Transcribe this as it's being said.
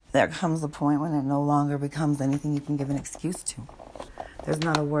there comes a point when it no longer becomes anything you can give an excuse to. There's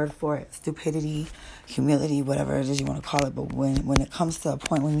not a word for it. Stupidity, humility, whatever it is you want to call it. But when it comes to a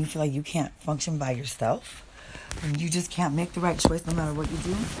point when you feel like you can't function by yourself, when you just can't make the right choice no matter what you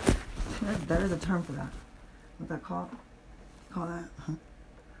do, there is a term for that. What's that called? Call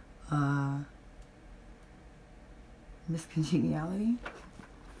that? Miscongeniality.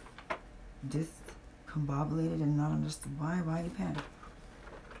 Discombobulated and not understood. Why you panic?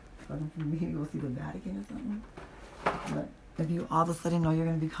 Fucking for me to go see the Vatican or something? But if you all of a sudden know you're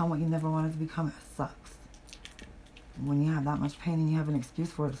going to become what you never wanted to become, it sucks. When you have that much pain and you have an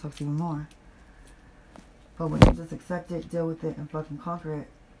excuse for it, it sucks even more. But when you just accept it, deal with it, and fucking conquer it,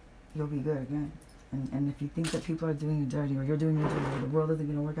 you'll be good again. And if you think that people are doing you dirty, or you're doing you dirty, or the world isn't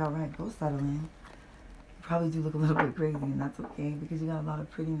going to work out right, go settle in. You probably do look a little bit crazy, and that's okay, because you got a lot of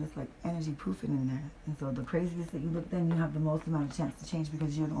prettiness, like energy proofing in there. And so the craziest that you look, then you have the most amount of chance to change,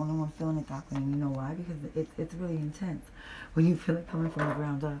 because you're the only one feeling it that way. And you know why? Because it's really intense when you feel it coming from the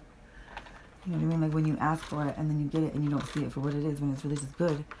ground up. You know what I mean? Like when you ask for it, and then you get it, and you don't see it for what it is, when it's really just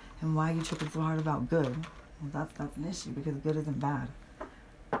good. And why are you tripping so hard about good? Well, that's an issue, because good isn't bad.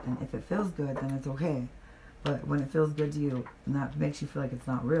 And if it feels good, then it's okay. But when it feels good to you, and that makes you feel like it's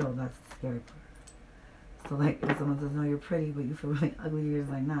not real, that's the scary part. So like, if someone says, no, you're pretty, but you feel really ugly, you're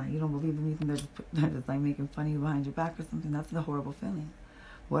just like, nah, you don't believe them, you think they're just like making fun of you behind your back or something. That's the horrible feeling.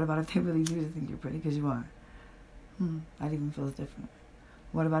 What about if they really do just think you're pretty because you are? That even feels different.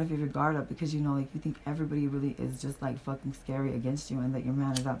 What about if you have your guard up because you know, like, you think everybody really is just like fucking scary against you, and that your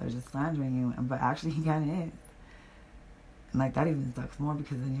man is out there just slandering you, but actually he kind of is. And like, that even sucks more,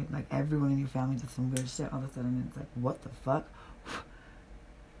 because then you're like, everyone in your family does some weird shit all of a sudden, and it's like, what the fuck?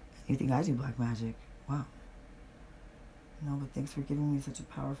 You think I do black magic? Wow. No, but thanks for giving me such a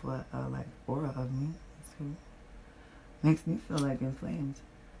powerful like aura of me. It's cool. Makes me feel like inflamed.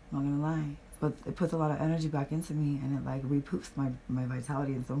 I'm not gonna lie. But it puts a lot of energy back into me, and it like repoofs my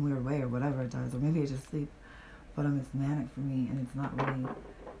vitality in some weird way, or whatever it does. Or maybe I just sleep. But it's manic for me, and it's not really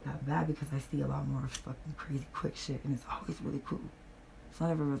that bad, because I see a lot more fucking crazy quick shit, and it's always really cool. It's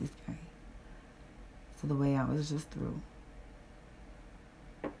not ever really scary. So the way out is just through.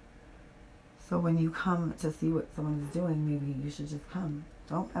 So when you come to see what someone is doing, maybe you should just come.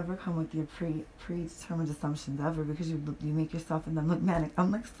 Don't ever come with your predetermined assumptions ever, because you make yourself and them look manic.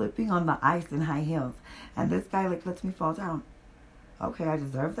 I'm like slipping on the ice in high heels, and this guy like lets me fall down. Okay, I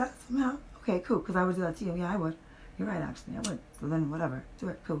deserve that somehow? Okay, cool, because I would do that to you. Yeah, I would. You're right, actually, I would. So then whatever, do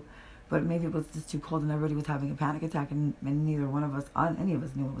it, cool. But maybe it was just too cold and everybody was having a panic attack, and neither one of us, any of us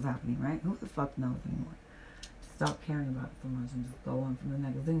knew what was happening, right? Who the fuck knows anymore? Stop caring about it so much and just go on from the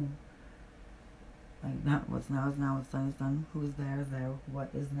next Zoom. Like, not what's now is now, what's done is done. Who is there is there.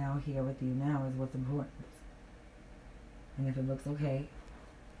 What is now here with you now is what's important. And if it looks okay,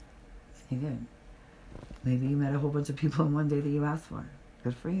 then you're good. Maybe you met a whole bunch of people in one day that you asked for.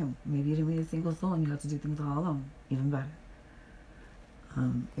 Good for you. Maybe you didn't meet a single soul and you have to do things all alone. Even better.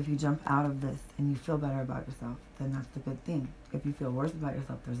 If you jump out of this and you feel better about yourself, then that's the good thing. If you feel worse about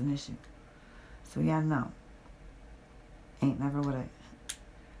yourself, there's an issue. So yeah, no. Ain't never what I...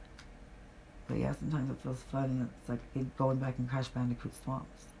 But yeah, sometimes it feels fun, and it's like going back in Crash Bandicoot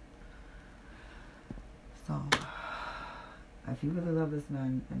swamps. So, if you really love this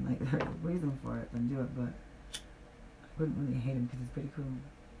man, and like there's a reason for it, then do it. But I wouldn't really hate him, because he's pretty cool.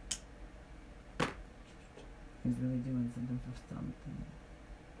 He's really doing something for something.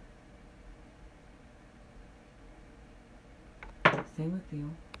 Same with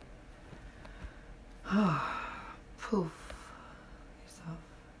you. Poof. Yourself.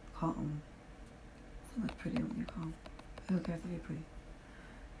 Calm. So much prettier when you're calm. Who cares if you're pretty?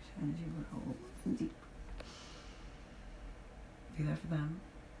 Your energy will hold and deep. Be there for them.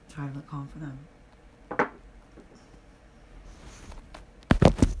 Try to look calm for them.